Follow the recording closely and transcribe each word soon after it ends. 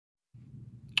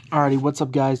Alrighty, what's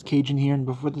up guys, Cajun here, and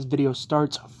before this video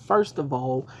starts, first of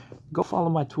all, go follow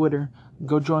my Twitter,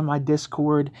 go join my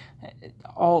Discord,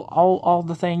 all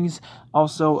the things.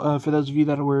 Also, for those of you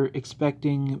that were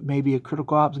expecting maybe a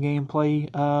Critical Ops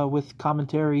gameplay with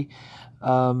commentary,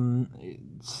 it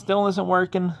still isn't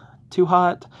working, too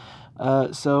hot,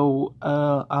 so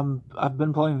I've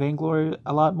been playing Vainglory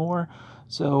a lot more.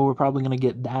 So we're probably going to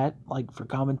get that, like, for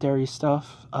commentary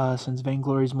stuff, since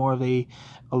Vainglory is more of a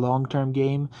long-term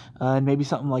game, and maybe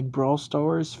something like Brawl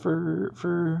Stars for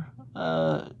short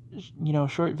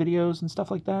videos and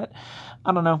stuff like that.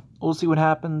 I don't know. We'll see what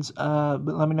happens, but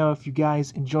let me know if you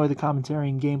guys enjoy the commentary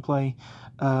and gameplay,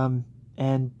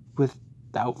 and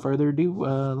without further ado,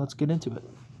 let's get into it.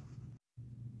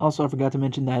 Also, I forgot to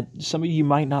mention that some of you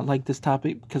might not like this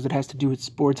topic because it has to do with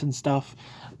sports and stuff.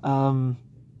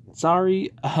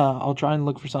 Sorry, I'll try and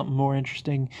look for something more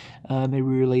interesting, maybe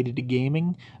related to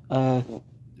gaming.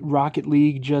 Rocket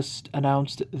League just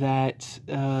announced that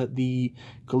the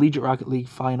Collegiate Rocket League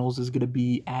Finals is going to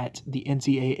be at the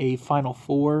NCAA Final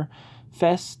Four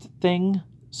Fest thing,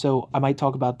 so I might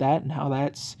talk about that and how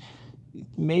that's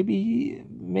maybe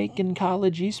making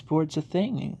college esports a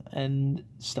thing and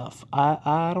stuff.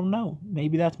 I don't know.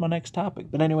 Maybe that's my next topic.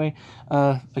 But anyway,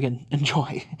 again,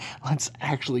 enjoy. Let's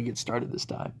actually get started this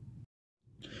time.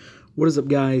 What is up,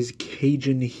 guys?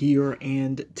 Cajun here,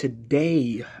 and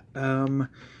today,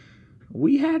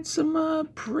 we had some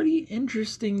pretty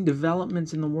interesting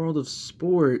developments in the world of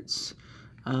sports.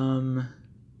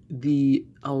 The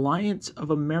Alliance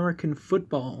of American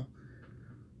Football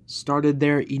started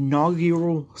their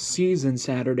inaugural season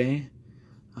Saturday.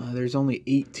 There's only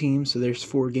 8 teams, so there's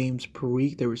 4 games per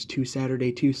week. There was 2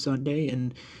 Saturday, 2 Sunday,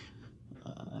 and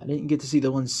I didn't get to see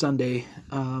the one Sunday,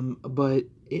 but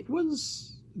it was...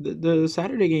 The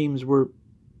Saturday games were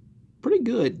pretty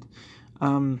good.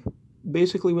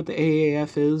 Basically what the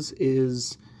AAF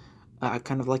is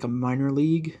kind of like a minor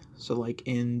league. So like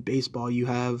in baseball you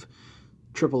have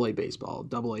AAA baseball,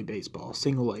 AA baseball,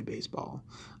 single A baseball.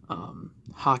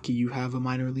 Hockey, you have a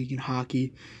minor league in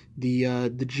hockey. The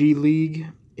G League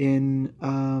in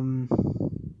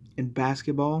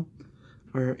basketball,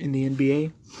 or in the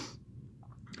NBA.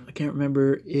 I can't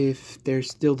remember if there's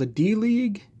still the D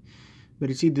League, but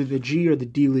it's either the G or the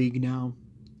D League now.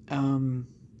 And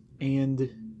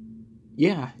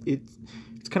yeah,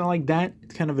 it's kind of like that.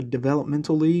 It's kind of a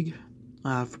developmental league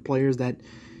for players that,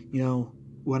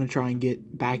 want to try and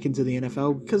get back into the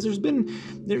NFL, because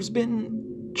there's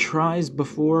been tries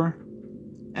before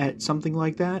at something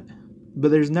like that,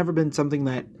 but there's never been something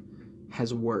that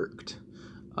has worked.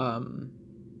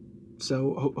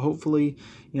 So hopefully,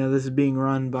 this is being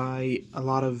run by a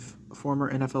lot of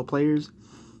former NFL players.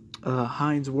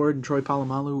 Hines Ward and Troy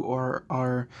Polamalu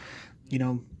are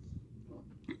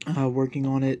working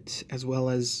on it, as well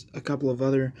as a couple of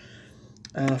other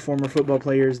former football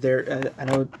players there. I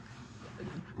know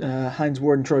Hines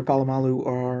Ward and Troy Polamalu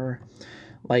are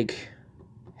like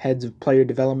heads of player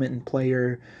development and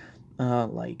player I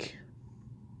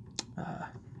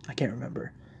can't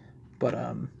remember, but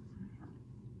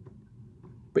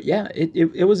yeah,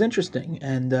 it was interesting,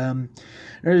 and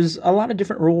there's a lot of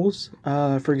different rules.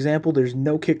 For example, there's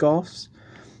no kickoffs.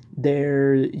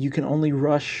 You can only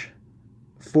rush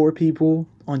 4 people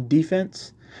on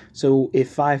defense. So if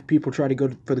 5 people try to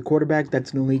go for the quarterback,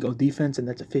 that's an illegal defense, and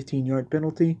that's a 15-yard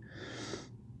penalty.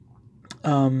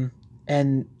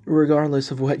 And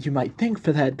regardless of what you might think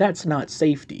for that, that's not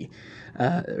safety,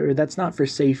 or that's not for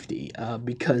safety,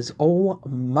 because oh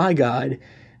my God,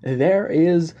 there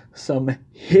is some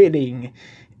hitting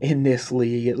in this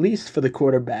league, at least for the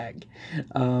quarterback.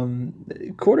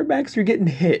 Quarterbacks are getting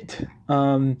hit.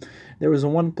 There was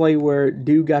one play where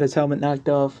dude got his helmet knocked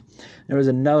off. There was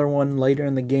another one later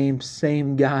in the game.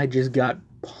 Same guy just got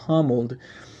pummeled.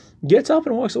 Gets up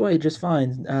and walks away just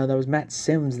fine. That was Matt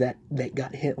Sims that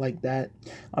got hit like that.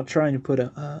 I'll try and put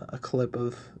a clip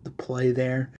of the play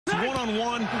there.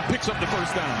 One-on-one, picks up the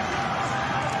first down.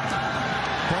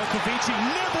 Barkovici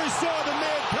never saw the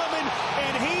man coming,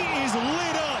 and he is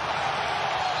lit up.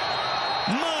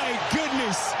 My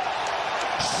goodness.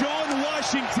 Sean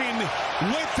Washington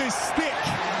with the stick.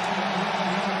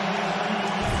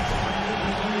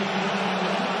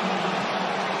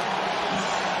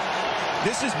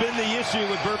 This has been the issue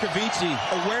with Barkovici.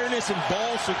 Awareness and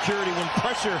ball security when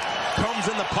pressure comes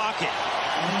in the pocket.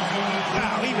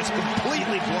 Wow, he was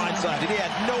completely blindsided. He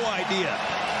had no idea.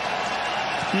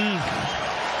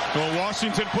 Well,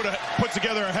 Washington put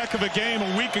together a heck of a game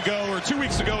a week ago, or 2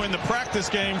 weeks ago, in the practice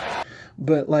game.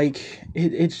 But like,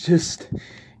 it's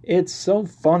so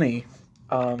funny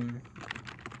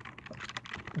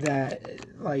that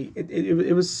like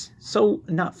it was so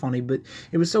not funny, but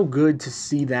it was so good to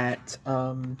see that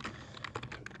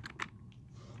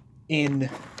in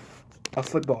a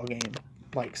football game,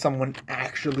 like someone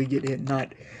actually get hit,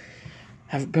 not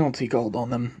have a penalty called on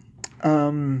them.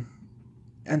 And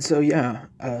so yeah,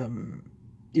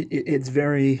 it's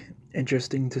very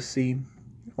interesting to see.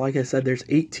 Like I said, there's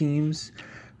 8 teams,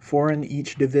 4 in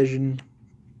each division.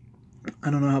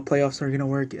 I don't know how playoffs are going to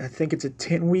work. I think it's a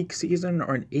 10-week season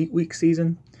or an 8-week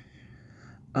season.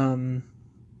 So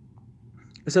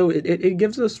it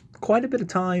gives us quite a bit of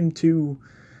time to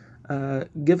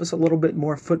give us a little bit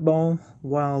more football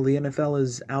while the NFL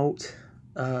is out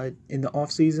in the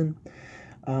off season.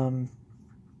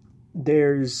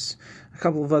 There's a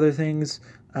couple of other things.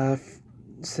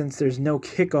 Since there's no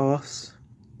kickoffs,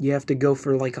 you have to go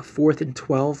for like a 4th and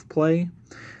 12 play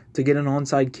to get an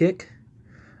onside kick.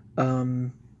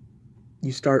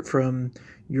 You start from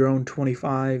your own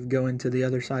 25, go into the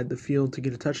other side of the field to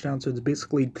get a touchdown. So they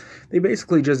basically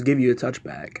just give you a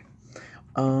touchback.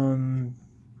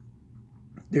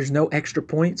 There's no extra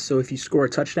points, so if you score a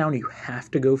touchdown, you have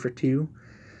to go for 2.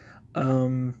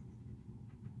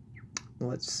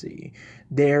 Let's see.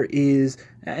 There is,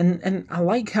 and I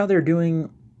like how they're doing,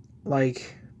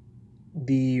 like,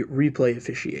 the replay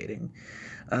officiating.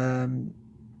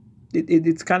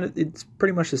 It's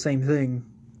pretty much the same thing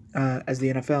as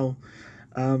the NFL,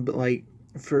 but like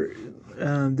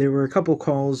there were a couple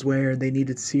calls where they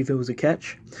needed to see if it was a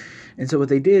catch, and so what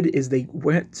they did is they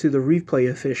went to the replay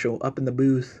official up in the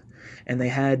booth, and they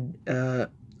had I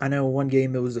know one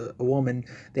game it was a woman,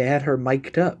 they had her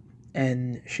mic'd up,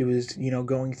 and she was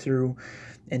going through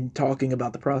and talking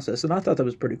about the process, and I thought that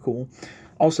was pretty cool.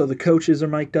 Also, the coaches are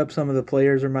mic'd up, some of the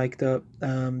players are mic'd up,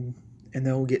 and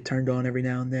they'll get turned on every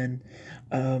now and then,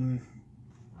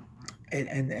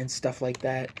 and stuff like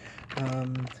that.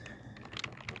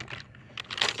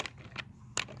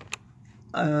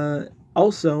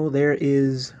 Also,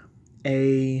 there's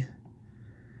a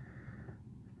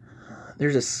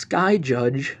sky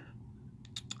judge,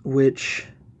 which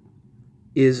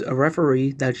is a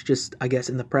referee that's just, I guess,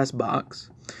 in the press box.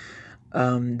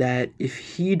 That if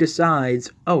he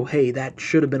decides, oh, hey, that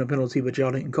should have been a penalty, but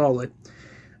y'all didn't call it,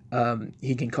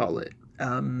 he can call it.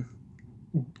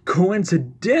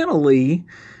 Coincidentally,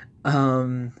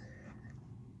 that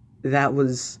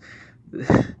was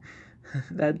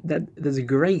that's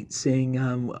great seeing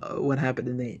what happened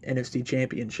in the NFC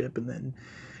Championship, and then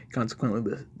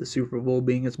consequently the Super Bowl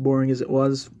being as boring as it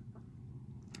was.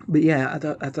 But yeah,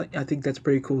 I think that's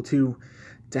pretty cool too,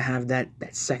 to have that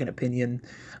second opinion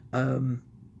of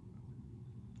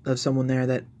someone there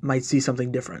that might see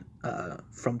something different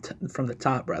from the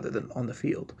top rather than on the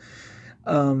field.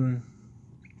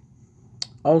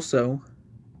 Also,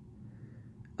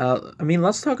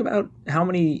 let's talk about how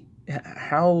the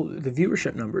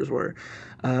viewership numbers were.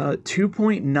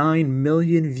 2.9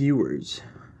 million viewers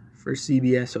for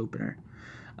CBS opener.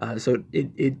 So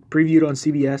it previewed on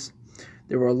CBS.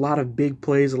 There were a lot of big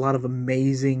plays, a lot of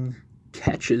amazing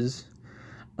catches,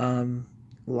 a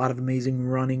lot of amazing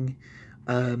running.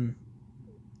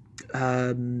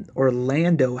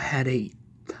 Orlando had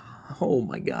oh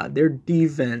my God, their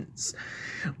defense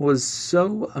was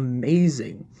so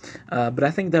amazing. But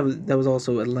I think that was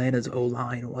also Atlanta's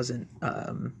O-line wasn't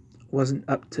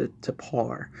up to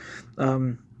par.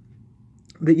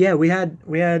 But yeah, we had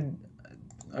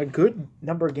a good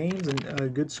number of games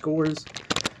and good scores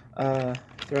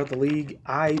throughout the league.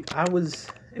 It was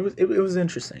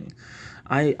interesting.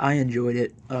 I enjoyed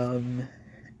it.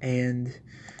 And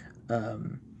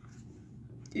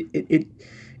it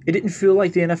didn't feel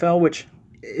like the NFL, which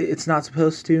it's not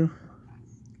supposed to,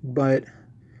 but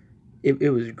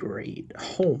it was great.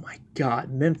 Oh my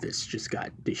God, Memphis just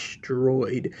got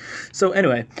destroyed. So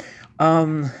anyway,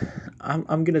 I'm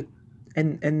gonna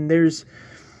and there's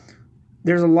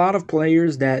a lot of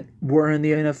players that were in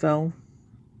the NFL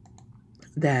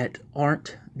that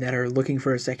are looking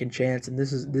for a second chance, and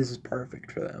this is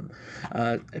perfect for them.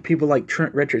 People like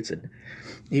Trent Richardson.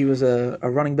 He was a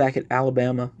running back at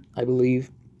Alabama, I believe,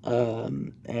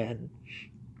 and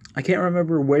I can't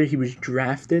remember where he was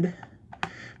drafted,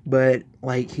 but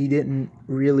like he didn't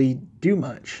really do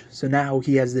much. So now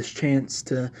he has this chance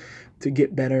to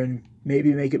get better and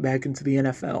maybe make it back into the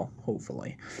NFL,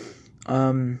 hopefully.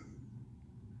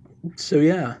 So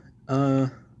yeah,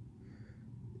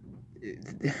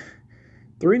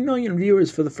 3 million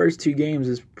viewers for the first 2 games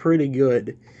is pretty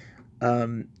good.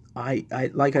 I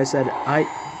like I said,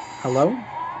 hello?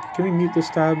 Can we mute this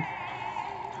tab?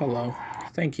 Hello.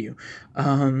 Thank you.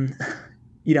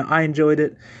 I enjoyed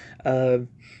it. I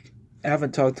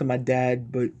haven't talked to my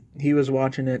dad, but he was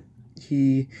watching it.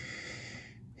 he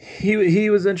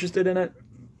was interested in it.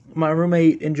 My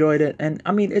roommate enjoyed it, and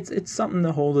I mean it's something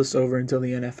to hold us over until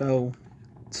the NFL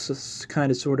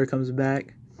kind of sort of comes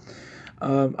back.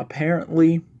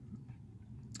 Apparently,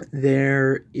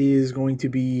 there is going to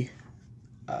be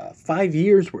 5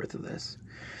 years worth of this.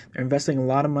 They're investing a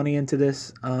lot of money into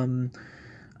this.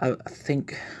 I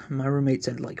think my roommate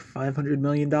said like $500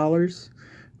 million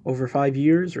over 5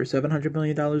 years, or $700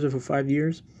 million over 5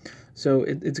 years. So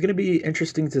it's going to be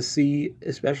interesting to see,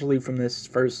 especially from this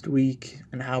first week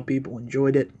and how people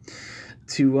enjoyed it,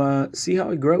 to see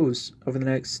how it grows over the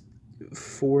next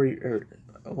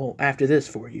after this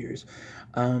 4 years.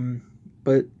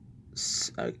 But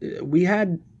we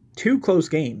had 2 close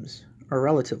games, or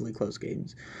relatively close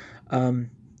games.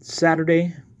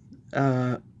 Saturday,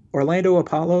 Orlando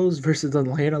Apollos versus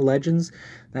Atlanta Legends.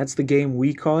 That's the game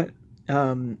we caught.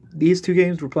 These 2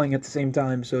 games were playing at the same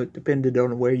time, so it depended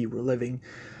on where you were living,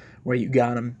 where you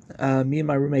got them. Me and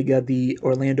my roommate got the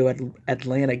Orlando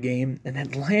Atlanta game, and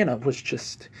Atlanta was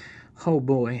just, oh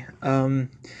boy.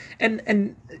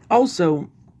 And also,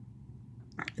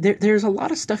 there's a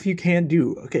lot of stuff you can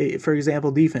do. Okay, for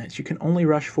example, defense. You can only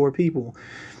rush 4 people.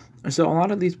 So a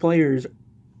lot of these players,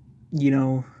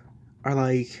 are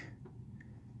like,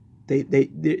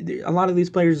 a lot of these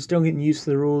players are still getting used to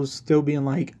the rules, still being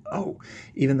like, oh,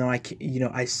 even though I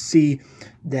see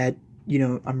that,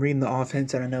 I'm reading the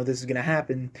offense and I know this is going to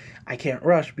happen, I can't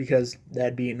rush because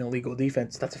that'd be an illegal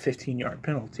defense. That's a 15-yard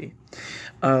penalty.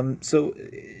 So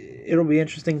it'll be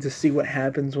interesting to see what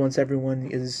happens once everyone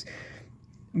is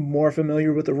more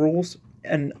familiar with the rules.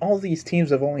 And all these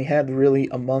teams have only had really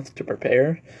a month to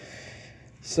prepare.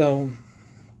 So,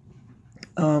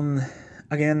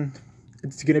 again,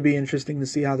 it's going to be interesting to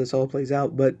see how this all plays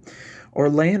out. But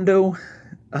Orlando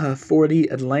 40,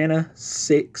 Atlanta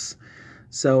 6.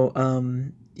 So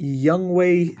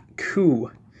Youngwei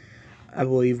Koo, I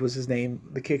believe was his name,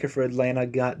 the kicker for Atlanta,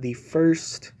 got the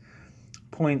first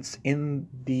points in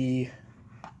the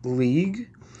league.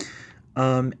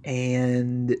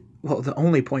 And, well, the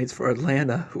only points for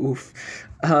Atlanta. Oof.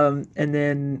 And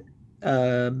then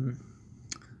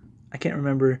I can't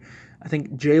remember. I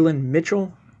think Jalen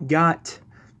Mitchell got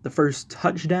the first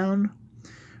touchdown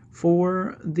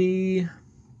for the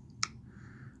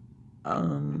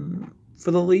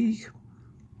league,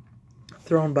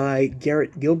 thrown by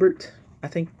Garrett Gilbert, I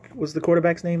think was the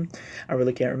quarterback's name. I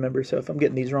really can't remember, so if I'm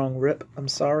getting these wrong, rip, I'm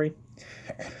sorry.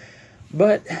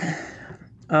 But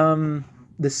the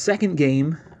second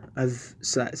game of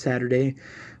Saturday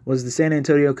was the San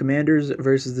Antonio Commanders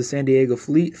versus the San Diego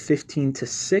Fleet,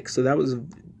 15-6. So that was a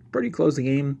pretty close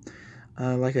game.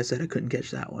 Like I said, I couldn't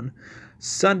catch that one.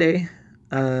 Sunday,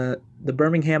 the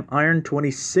Birmingham Iron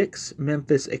 26,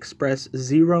 Memphis Express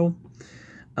 0.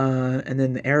 And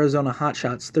then the Arizona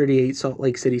Hotshots 38, Salt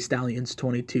Lake City Stallions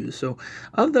 22. So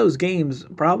of those games,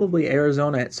 probably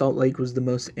Arizona at Salt Lake was the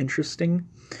most interesting.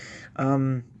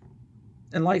 And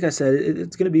like I said,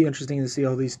 it's going to be interesting to see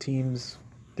all these teams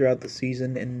throughout the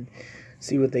season and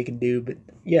see what they can do. But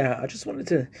yeah, I just wanted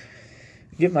to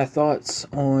give my thoughts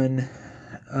on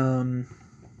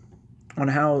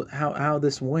how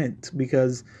this went,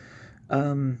 because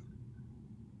it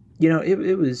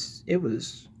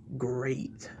was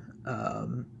great.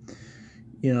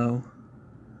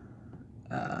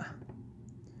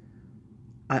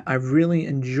 I really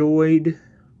enjoyed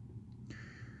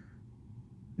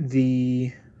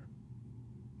the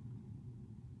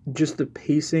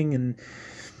pacing and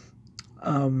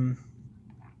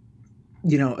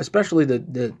especially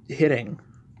the hitting,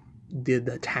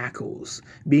 the tackles,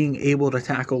 being able to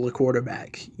tackle a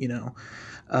quarterback,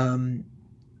 that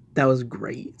was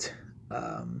great.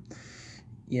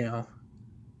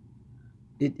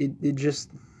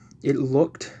 It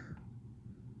looked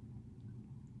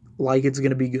like it's going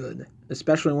to be good,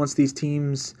 especially once these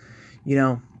teams,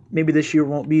 maybe this year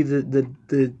won't be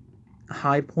the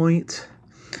high point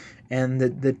and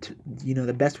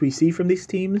the best we see from these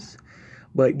teams,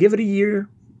 but give it a year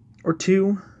or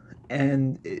two,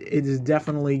 and it is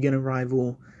definitely going to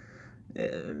rival.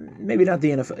 Maybe not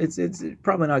the NFL. It's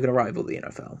probably not going to rival the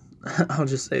NFL. I'll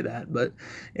just say that, but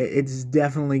it's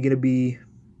definitely going to be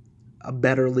a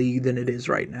better league than it is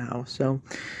right now. So,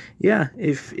 yeah,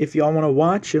 if y'all want to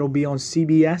watch, it'll be on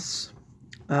CBS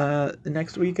the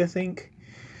next week, I think,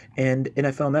 and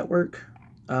NFL Network.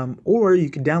 Or you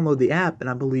can download the app, and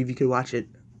I believe you could watch it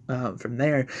from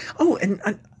there. Oh, and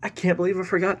I can't believe I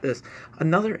forgot this.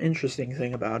 Another interesting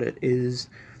thing about it is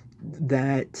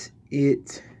that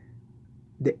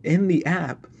in the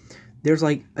app, there's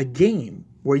like a game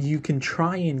where you can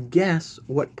try and guess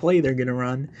what play they're going to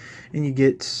run, and you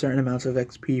get certain amounts of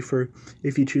XP for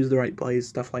if you choose the right plays,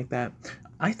 stuff like that.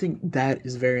 I think that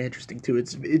is very interesting too.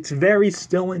 It's very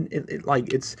still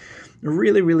it's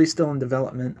really still in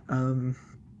development, and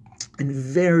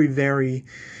very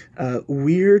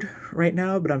weird right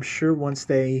now. But I'm sure once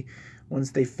they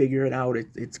figure it out,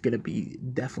 it's gonna be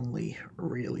definitely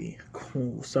really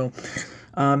cool. So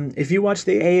if you watch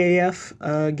the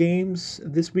AAF games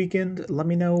this weekend, let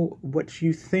me know what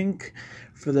you think.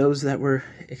 For those that were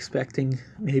expecting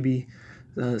maybe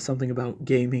something about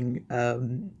gaming,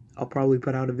 I'll probably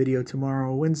put out a video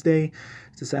tomorrow, Wednesday,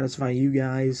 to satisfy you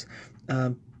guys.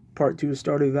 Part 2 of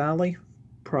Stardew Valley,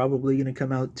 probably going to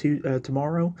come out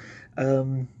tomorrow.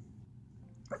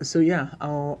 So yeah,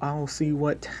 I'll see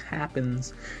what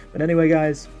happens. But anyway,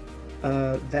 guys,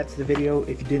 that's the video.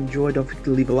 If you did enjoy, don't forget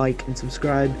to leave a like and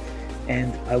subscribe,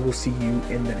 and I will see you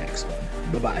in the next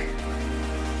one. Bye-bye.